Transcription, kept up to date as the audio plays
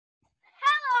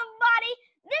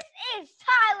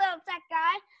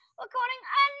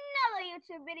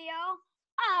to a video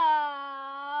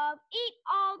of Eat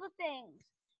All the Things.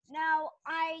 Now,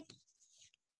 I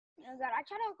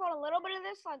tried to record a little bit of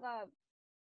this,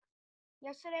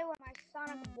 yesterday when my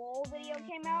Sonic Bowl video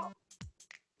came out.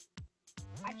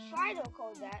 I tried to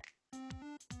record that.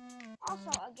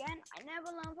 Also, again, I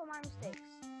never learn from my mistakes.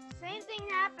 Same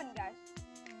thing happened, guys.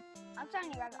 I'm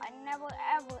telling you guys, I never,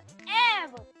 ever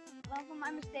learn from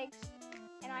my mistakes,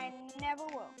 and I never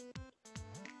will.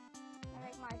 I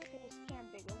make my face cam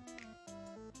bigger.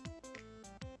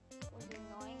 It was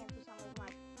annoying, and for some reason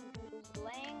my computer's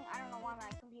delaying. I don't know why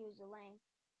my computer's delaying.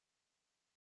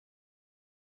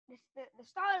 The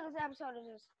start of this episode is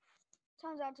just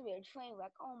turns out to be a train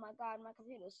wreck. Oh my god, my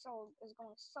computer is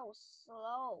going so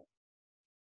slow.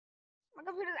 My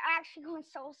computer is actually going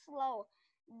so slow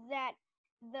that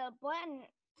the button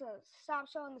to stop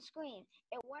showing the screen,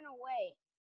 it went away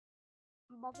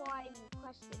before I even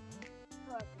pressed it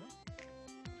correctly.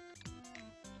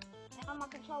 And my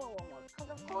controller won't work, because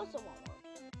of course it won't work.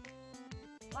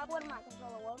 Why wouldn't my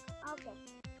controller work? Okay.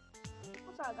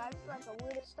 What's up, guys? This is like the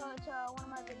weirdest start to one of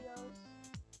my videos.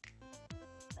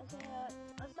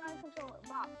 Let's start the controller.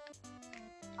 Bob.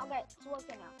 Okay, it's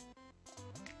working now.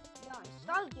 Done.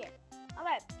 Start again.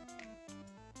 Okay.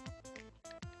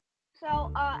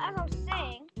 So, as I was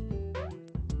saying,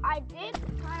 I did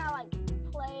kind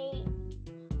of play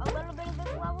a little bit of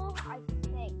this level, I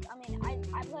think. I mean, I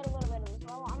played a little bit of this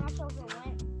level. I'm not sure if it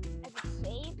went as it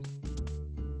saved,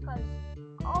 because,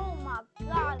 oh my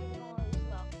god, it's going really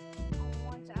slow.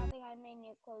 I think I may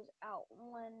need to close out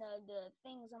one of the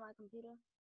things on my computer.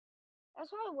 That's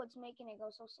probably what's making it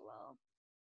go so slow.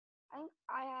 I think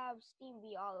I have Steam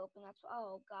VR open. That's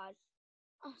oh god.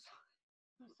 I'm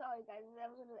sorry guys. This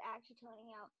episode is actually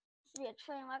turning out to be a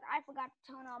train wreck. I forgot to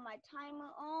turn on my timer.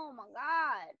 Oh my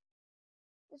god.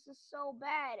 This is so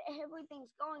bad.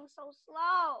 Everything's going so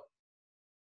slow.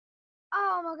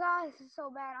 Oh my god, this is so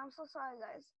bad. I'm so sorry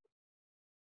guys.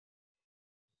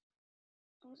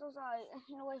 I'm so sorry. I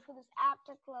need to wait for this app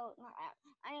to close. Not app.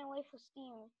 I need to wait for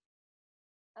Steam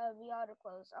VR to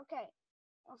close. Okay.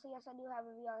 Also, yes, I do have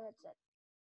a VR headset.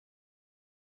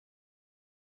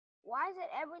 Why is it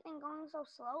everything going so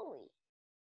slowly?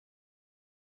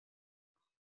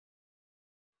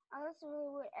 Oh, that's really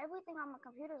weird. Everything on my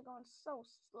computer is going so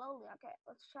slowly. Okay,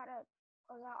 let's try to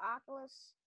close out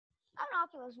Oculus. Not an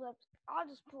Oculus Rift. I'll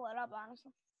just pull it up,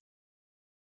 honestly.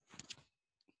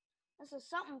 This is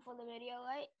something for the video,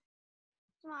 right?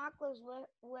 It's my Oculus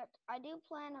Rift. I do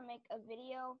plan to make a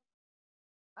video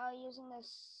using this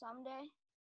someday.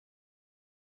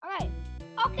 Alright.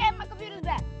 Okay, my computer's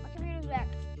back. My computer's back.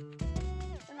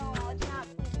 No, it's not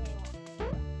pleasing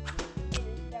anymore. It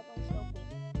is definitely still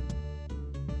pleasing.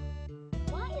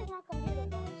 Why is my computer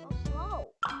going so slow?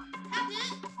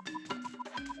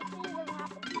 This thing doesn't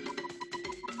happen.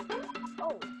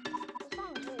 Oh, this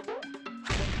song is really good.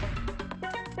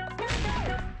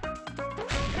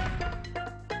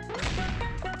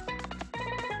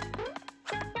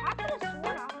 I could have sworn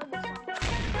I heard this song.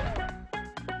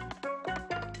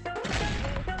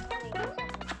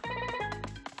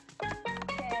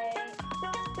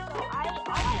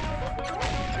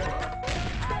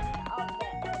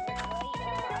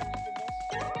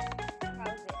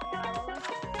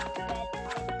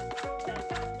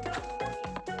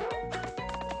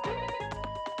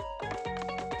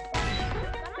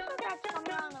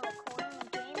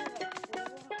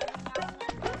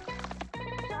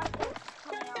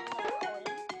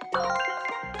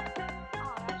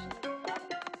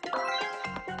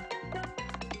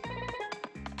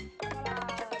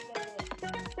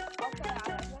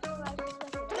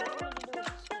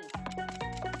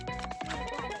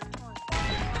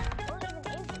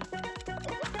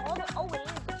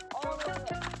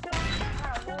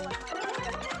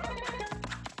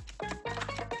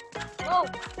 Oh!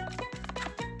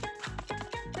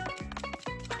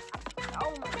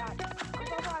 Oh my god. I'm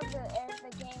so sorry if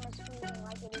the game is freezing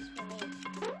like it is for me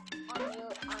on this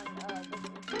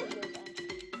video's end.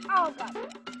 Oh god.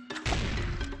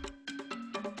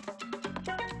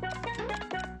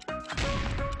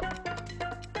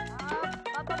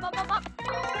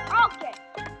 Okay.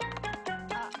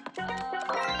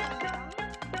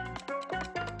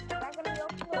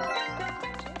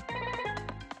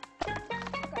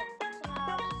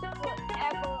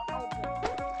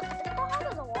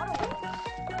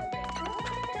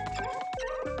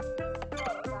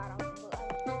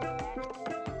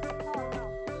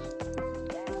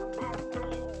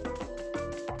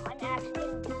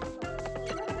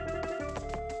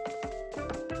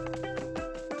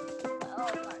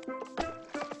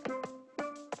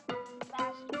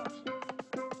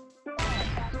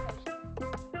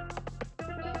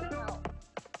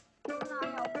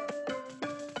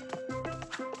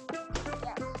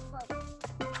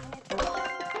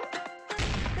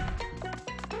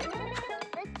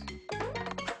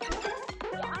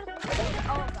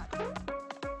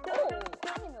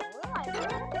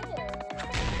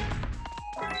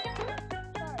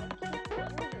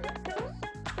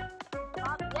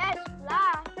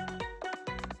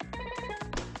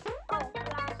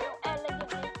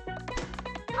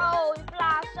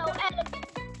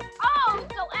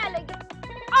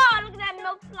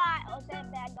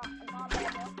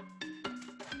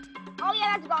 Oh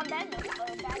yeah, that's gone then.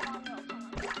 Bag on milk.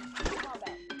 Come on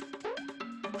back.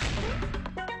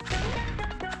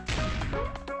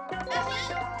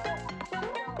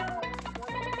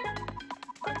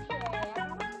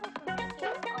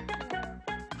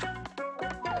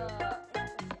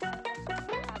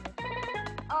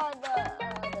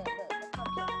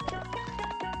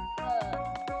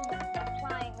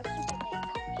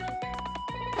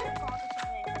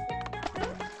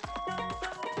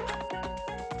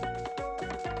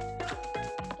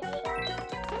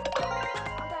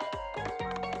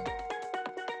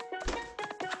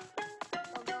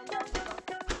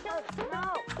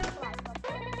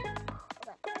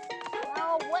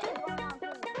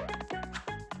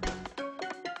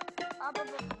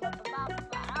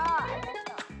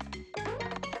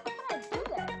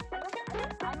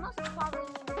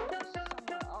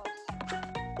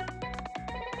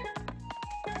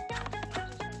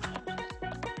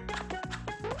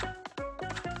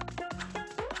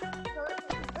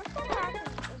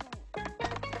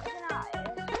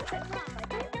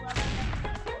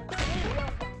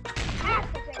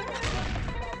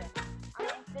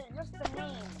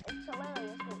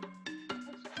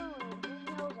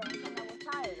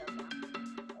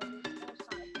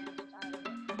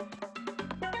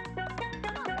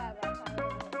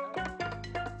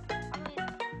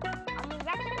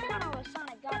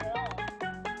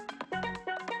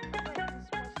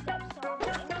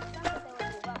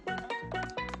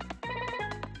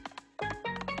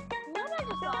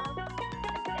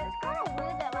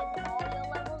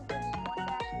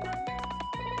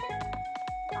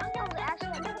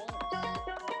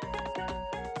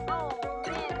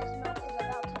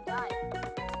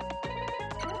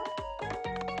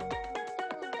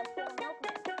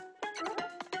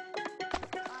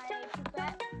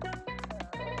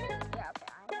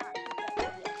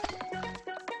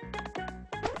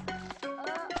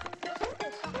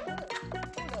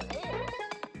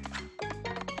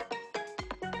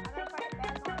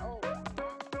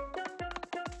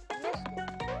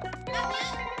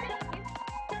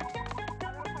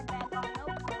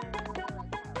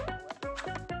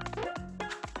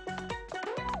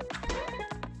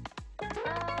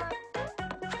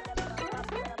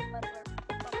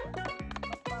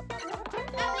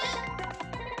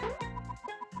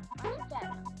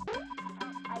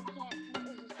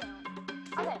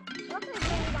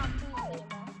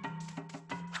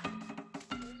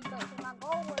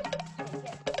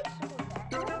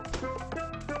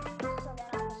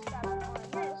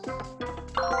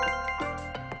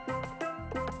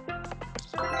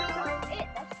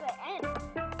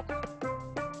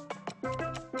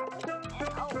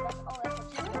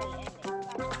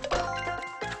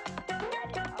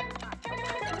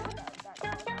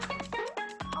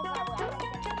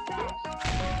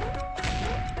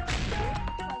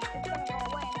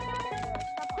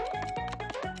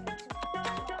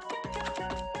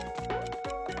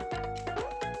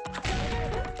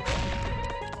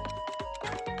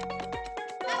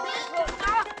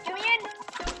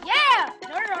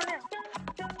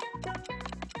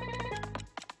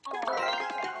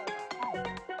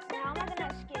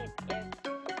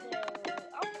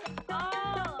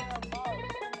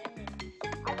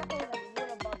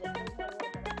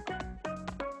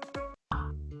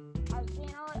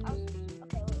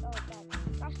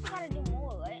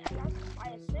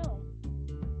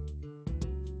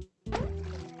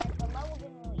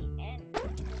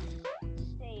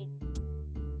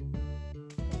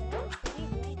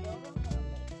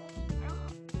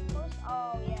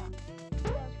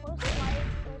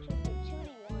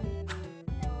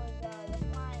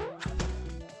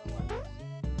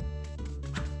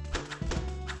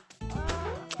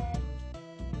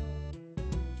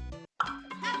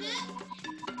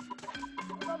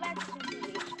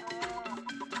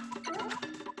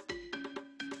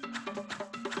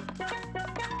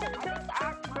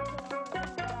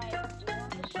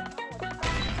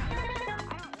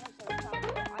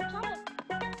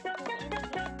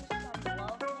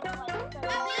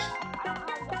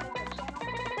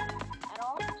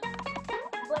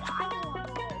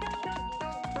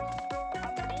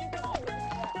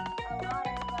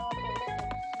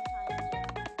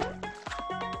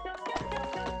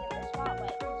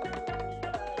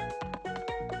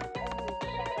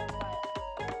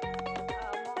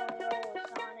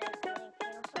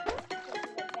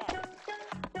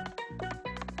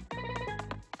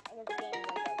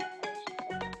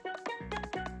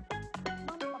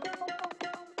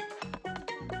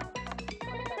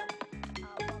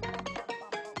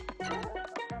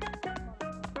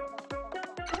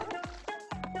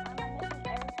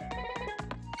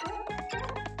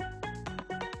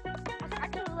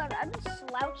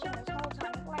 watching this whole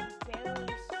time. You can like barely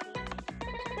see me.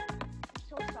 I'm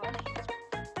so sorry. You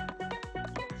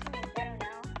can see me better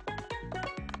now.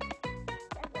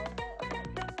 That's over.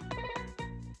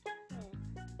 Okay.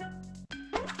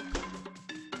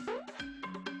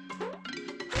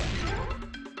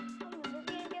 This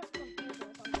game gets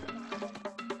confusing sometimes.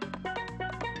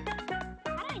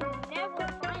 I never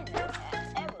find it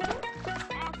ever.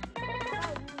 Actually, I have no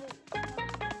idea.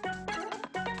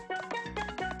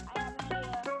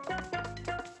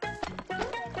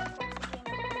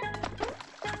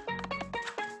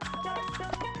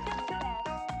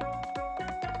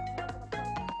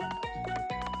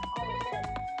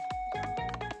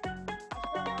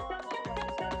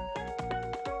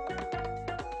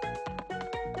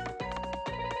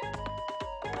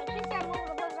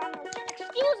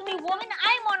 Excuse me, woman,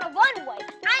 I'm on a runway.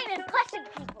 I'm impressing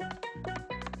people.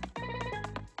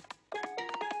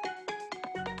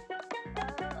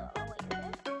 Wait, is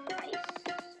this ice?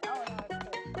 Oh, no,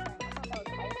 it's this. I thought that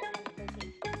was ice and then cookie.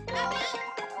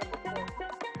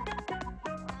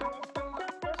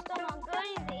 There's still more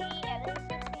goodies to eat. At least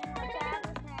 16 more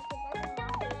chocolate snacks if I can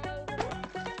want it.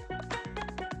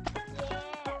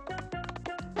 Yeah.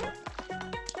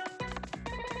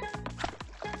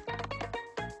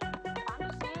 I'm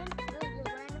just saying, this is just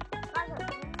random.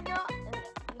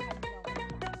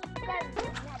 You guys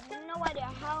have no idea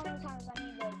how many times I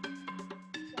need to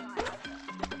say my outfit.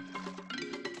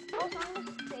 Also, I'm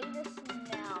gonna say this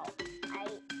now.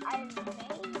 I may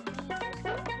be discontinuing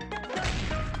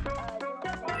doing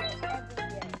videos every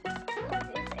day because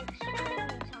it's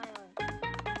extremely tiring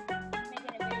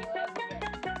making a video every day.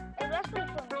 Especially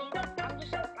for me, like I'm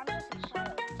just a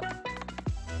child.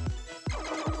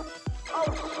 Oh,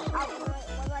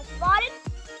 was I spotted?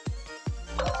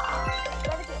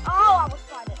 Oh, I was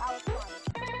spotted. I was unspotted.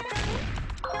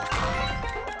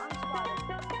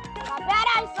 Got bad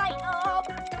eyesight.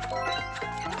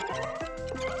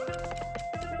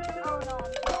 Oh no,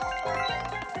 I'm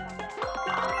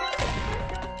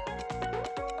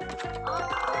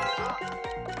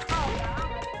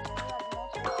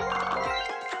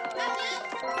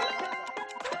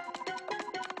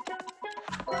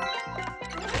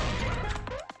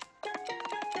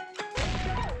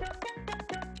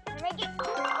make it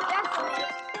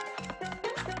decimate.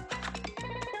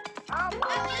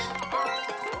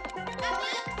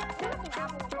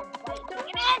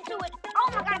 Get into it. Oh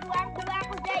my God, Black, was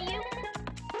that you?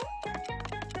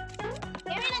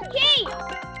 Give me the key.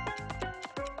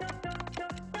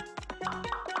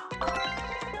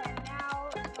 Now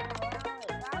it's going around.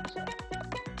 Gotcha.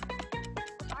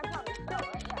 I probably fell,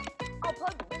 right? Yeah. Oh,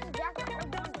 perfect. This is exactly what I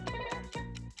wanted to do.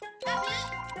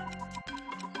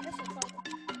 This is perfect.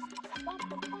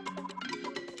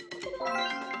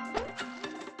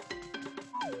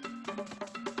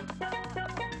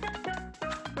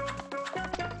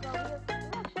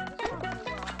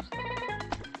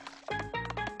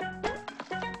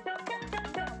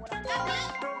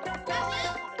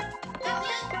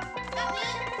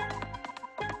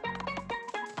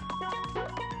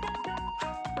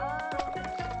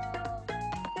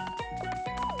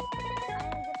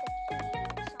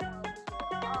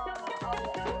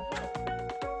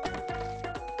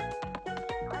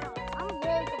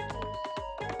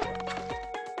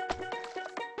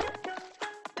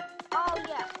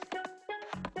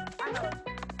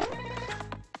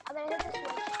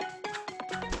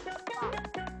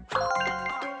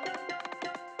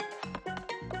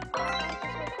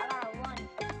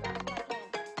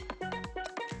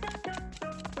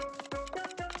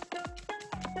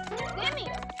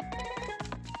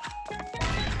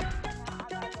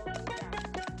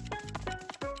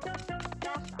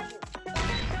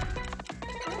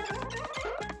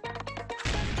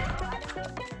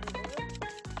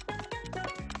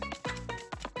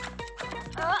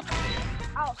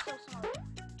 Oh, so smart.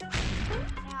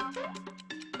 Now,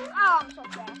 oh, I'm so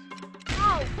fast.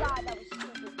 Oh, God, that was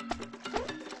stupid.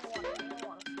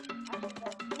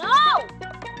 No!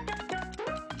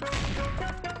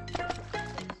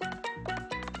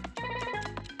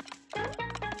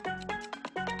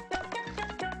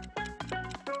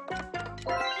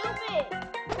 Stupid!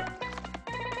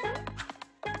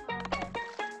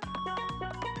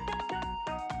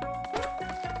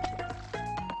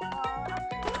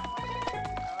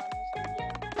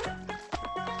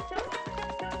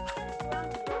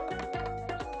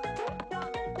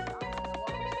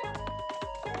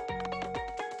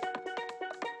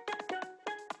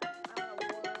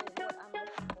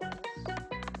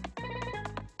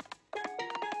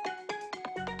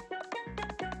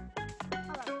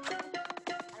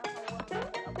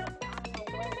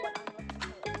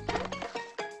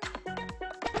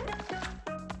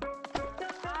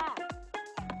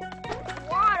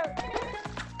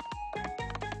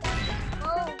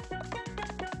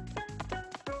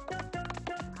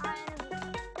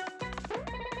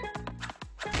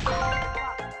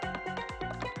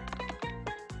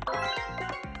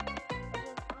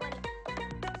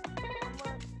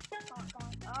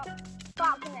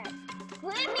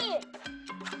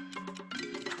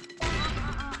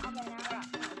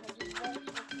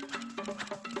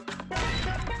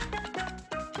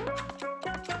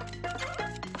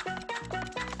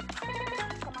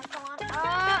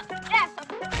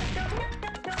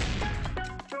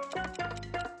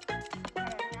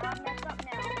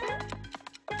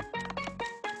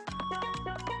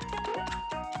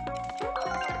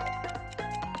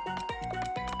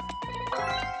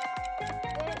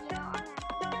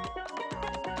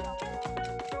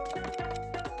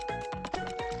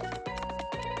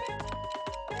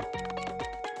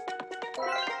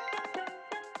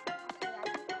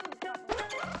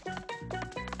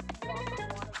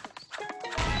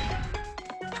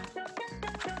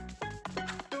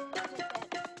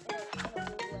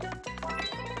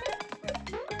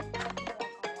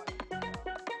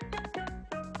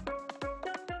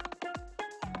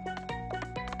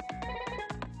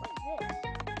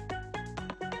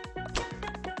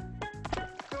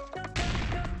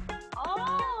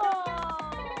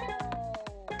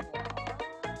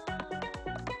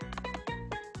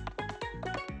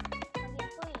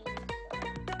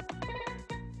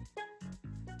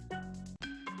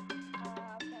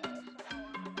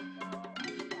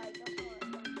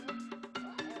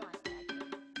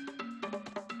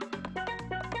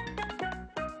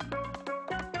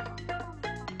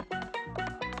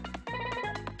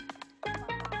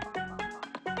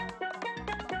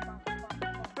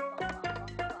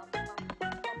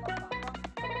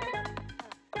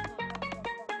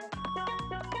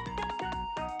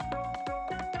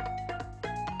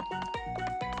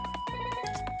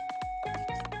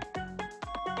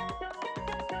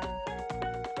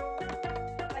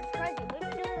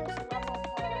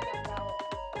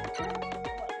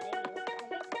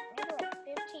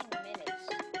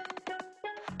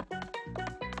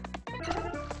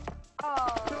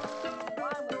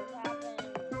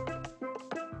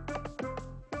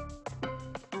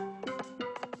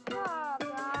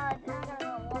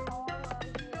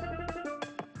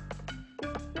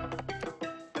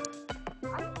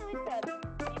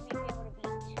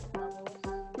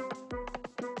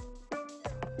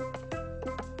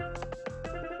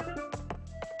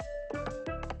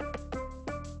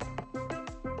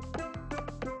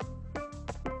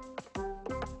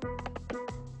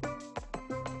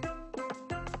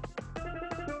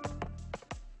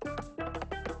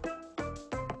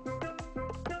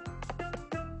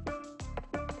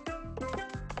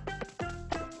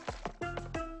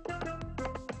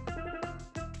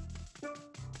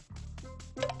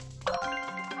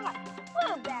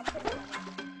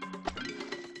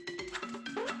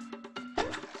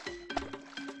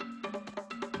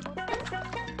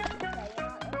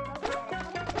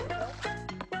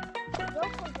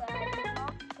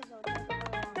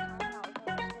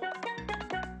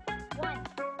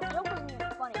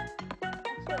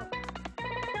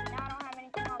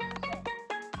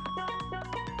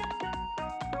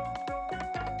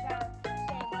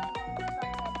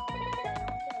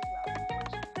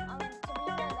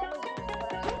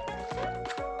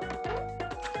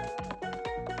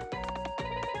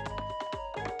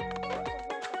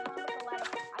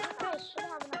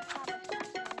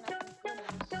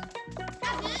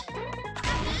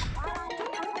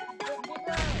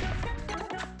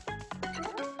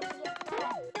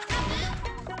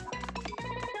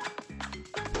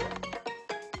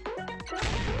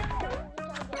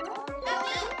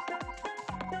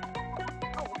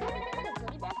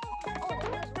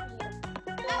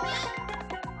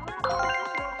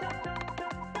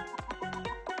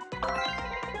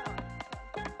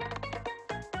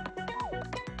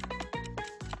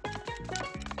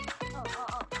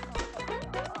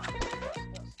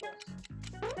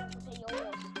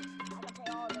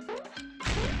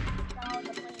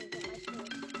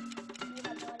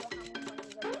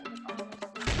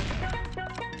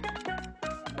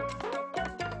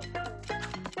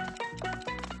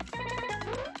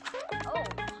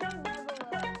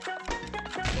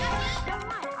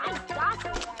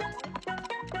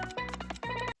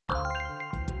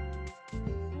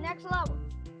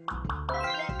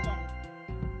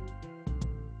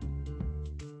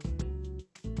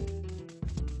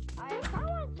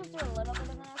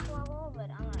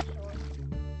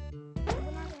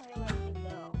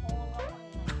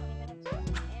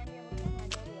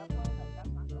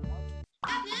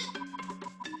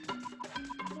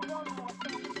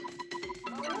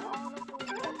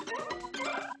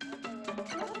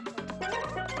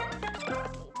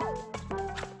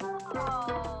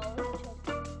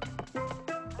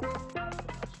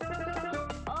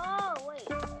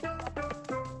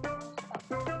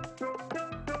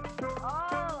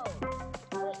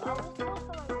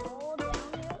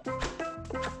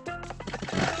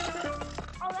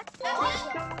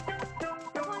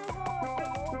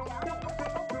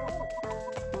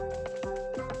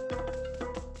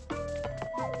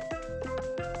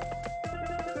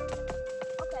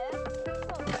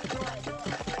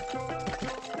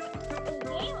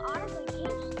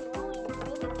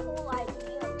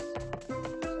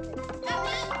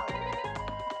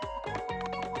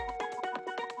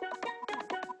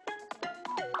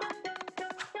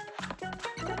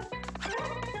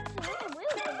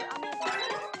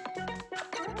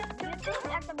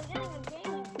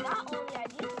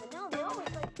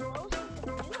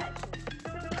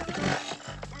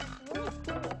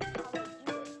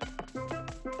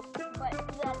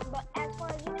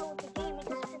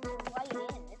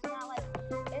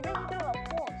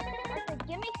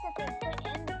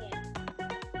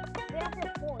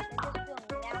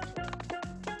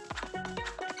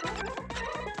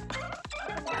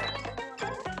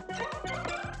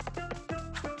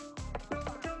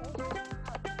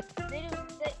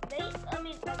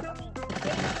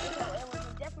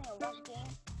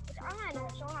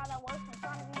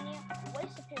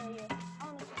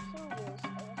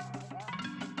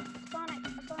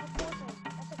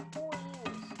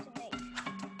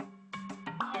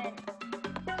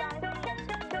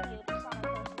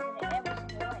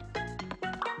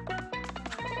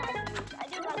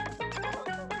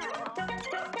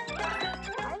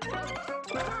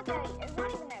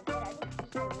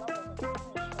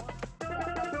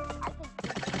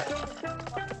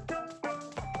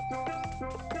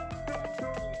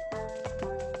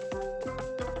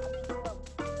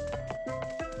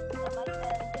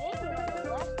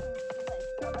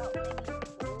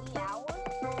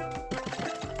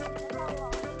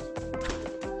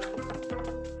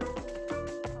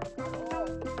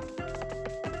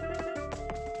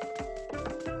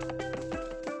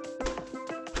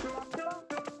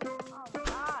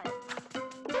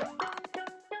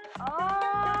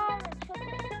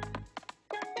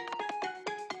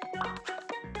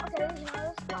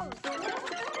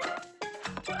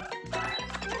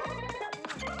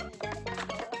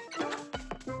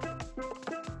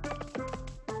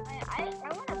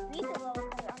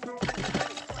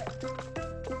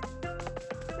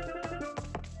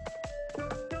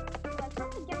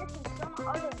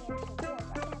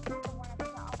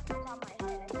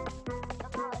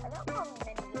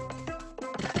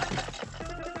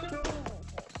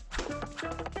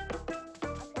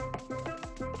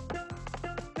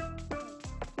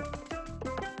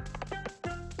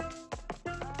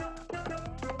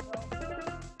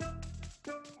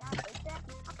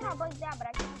 to break that, but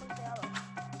I can't break the other.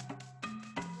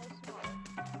 Very small.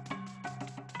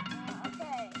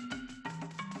 Okay.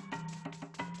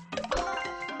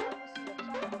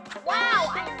 Wow,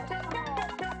 I am so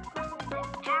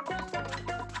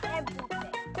absolutely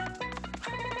everything.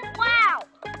 Wow.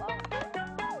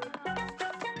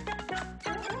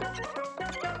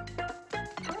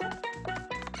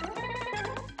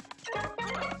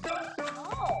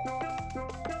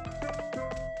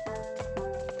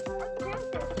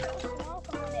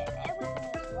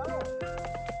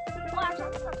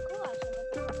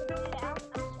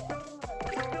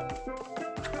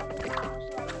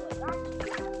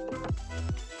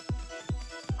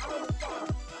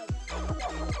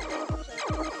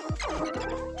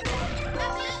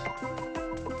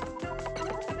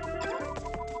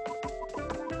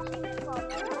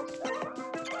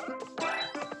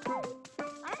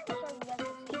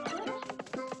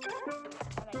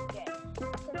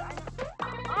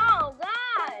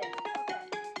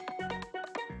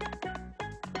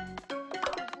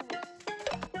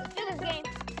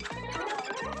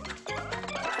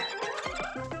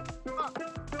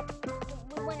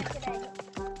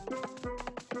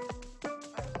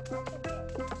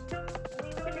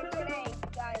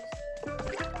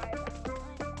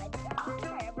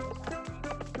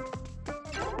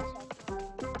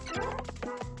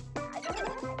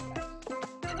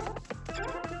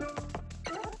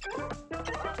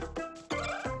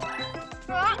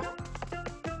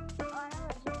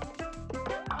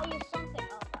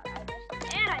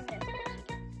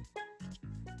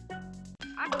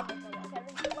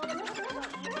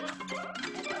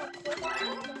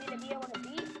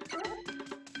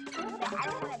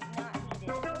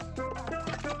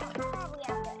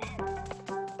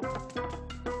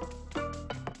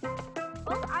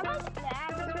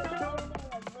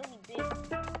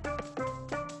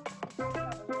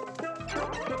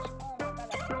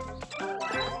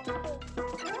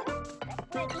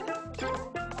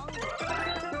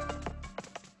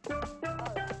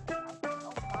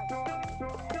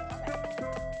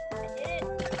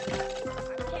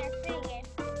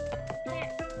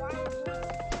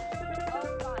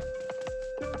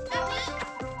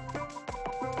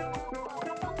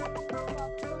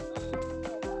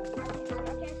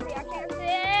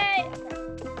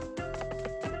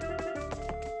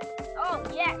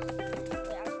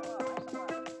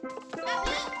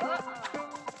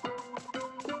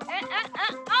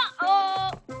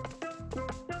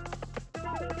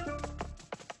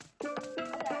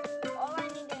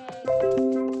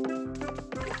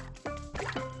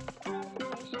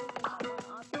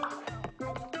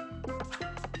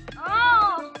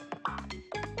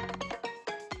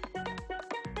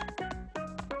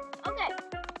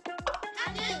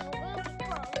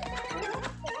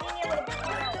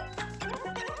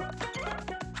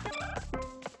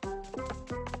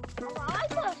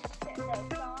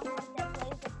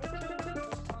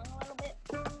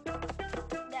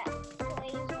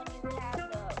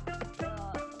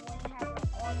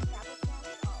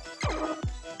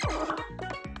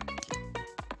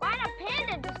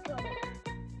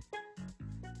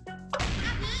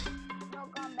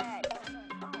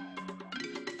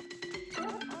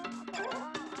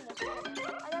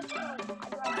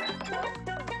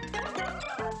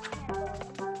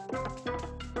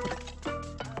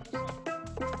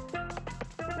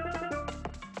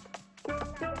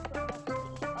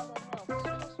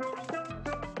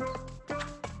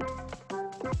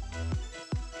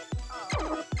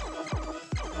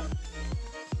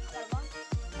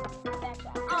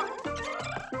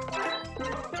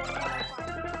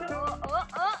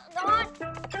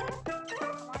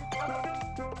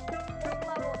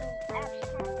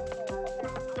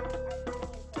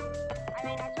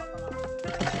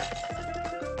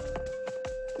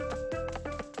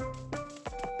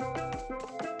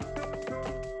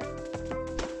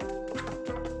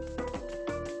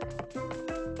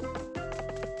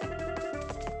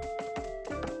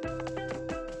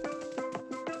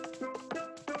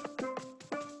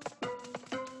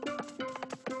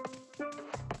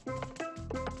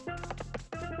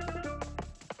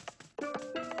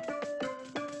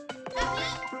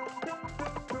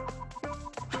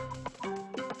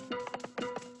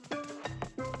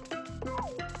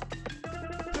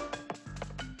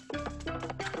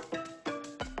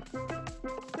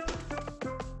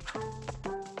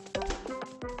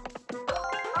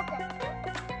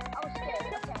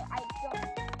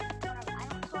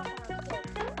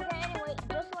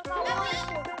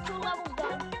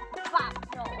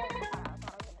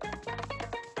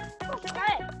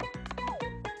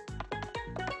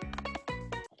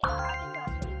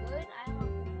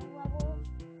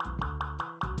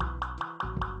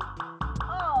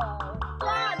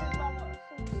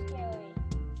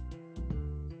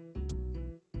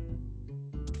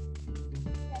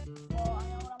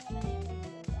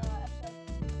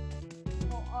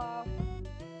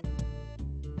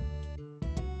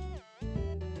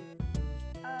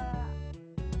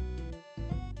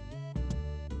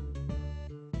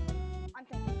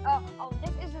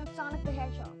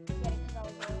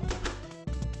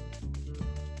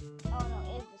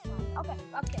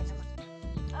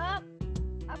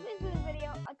 Please give this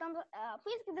video a thumbs up.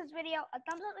 Please give this video a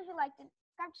thumbs up if you liked it.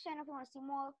 Subscribe to the channel if you want to see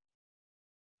more.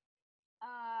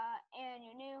 And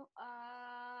you're new.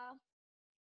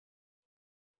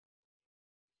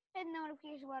 Hit the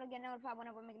notification bell to get notified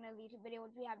whenever I make another YouTube video,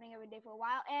 which will be happening every day for a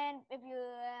while. And if you,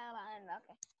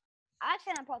 okay, I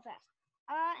actually don't post fast.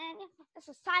 And yeah, this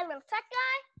is Silent Tech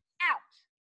Guy.